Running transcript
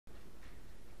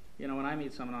You know, when I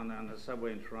meet someone on the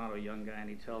subway in Toronto, a young guy, and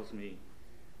he tells me,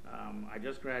 I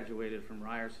just graduated from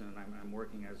Ryerson, and I'm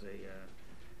working as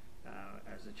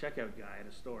a checkout guy at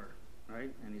a store, right?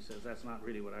 And he says, that's not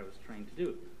really what I was trained to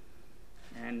do.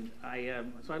 And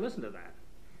so I listen to that.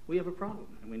 We have a problem,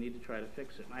 and we need to try to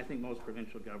fix it. And I think most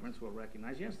provincial governments will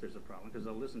recognize, yes, there's a problem, because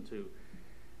they'll listen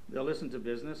to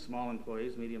business, small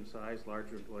employees, medium-sized,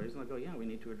 larger employees, and they'll go, yeah, we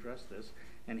need to address this.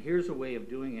 And here's a way of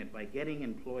doing it by getting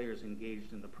employers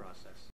engaged in the process.